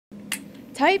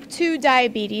Type 2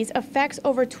 diabetes affects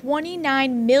over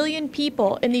 29 million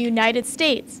people in the United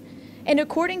States, and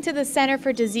according to the Center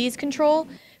for Disease Control,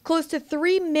 close to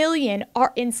 3 million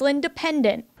are insulin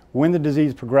dependent. When the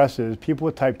disease progresses, people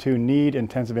with type 2 need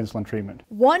intensive insulin treatment.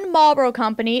 One Marlborough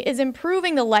company is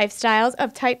improving the lifestyles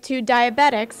of type 2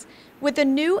 diabetics with a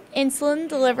new insulin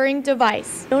delivering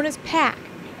device known as PAC,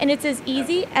 and it's as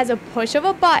easy as a push of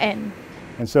a button.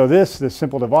 And so this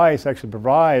simple device actually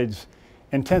provides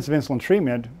intensive insulin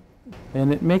treatment.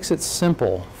 And it makes it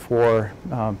simple for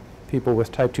people with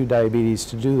type 2 diabetes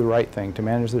to do the right thing, to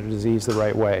manage their disease the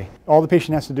right way. All the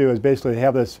patient has to do is basically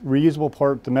have this reusable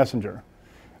port, the messenger,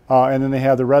 and then they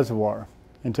have the reservoir.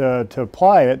 And to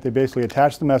apply it, they basically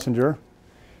attach the messenger.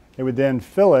 They would then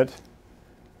fill it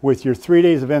with your 3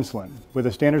 days of insulin. With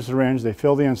a standard syringe, they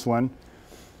fill the insulin.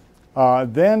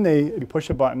 Then they push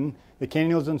a button, the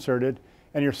cannula is inserted,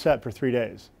 and you're set for 3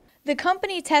 days. The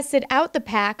company tested out the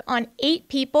PAC on 8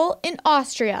 people in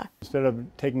Austria. Instead of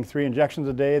taking 3 injections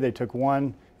a day, they took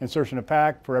 1 insertion of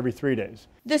PAC for every 3 days.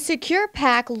 The CeQur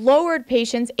PAC lowered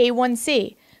patients'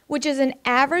 A1C, which is an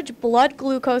average blood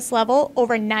glucose level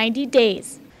over 90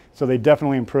 days. So they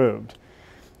definitely improved.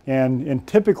 And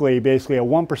typically, basically a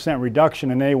 1% reduction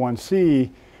in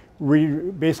A1C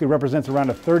basically represents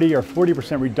around a 30 or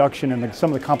 40% reduction in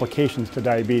some of the complications to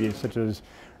diabetes, such as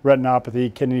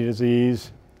retinopathy, kidney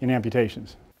disease, and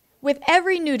amputations. With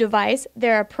every new device,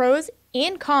 there are pros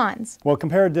and cons. Well,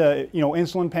 compared to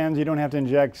insulin pens, you don't have to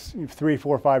inject 3,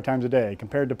 4, 5 times a day.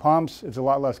 Compared to pumps, it's a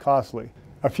lot less costly.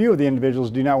 A few of the individuals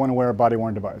do not want to wear a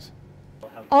body-worn device.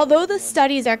 Although the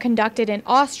studies are conducted in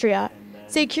Austria,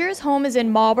 CeQur's home is in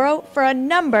Marlborough for a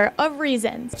number of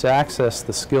reasons. To access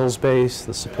the skills base,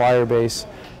 the supplier base,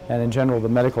 and in general the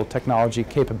medical technology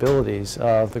capabilities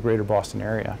of the greater Boston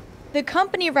area. The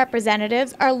company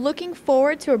representatives are looking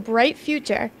forward to a bright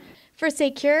future for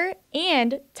CeQur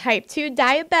and type 2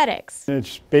 diabetics.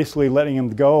 It's basically letting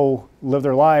them go, live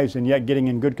their lives, and yet getting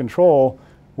in good control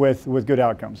with good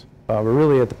outcomes. We're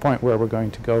really at the point where we're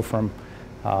going to go from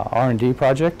R&D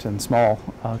project and small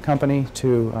company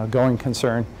to going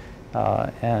concern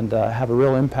and have a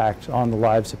real impact on the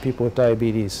lives of people with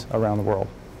diabetes around the world.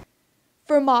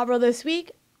 For Marlborough This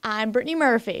Week, I'm Brittany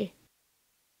Murphy.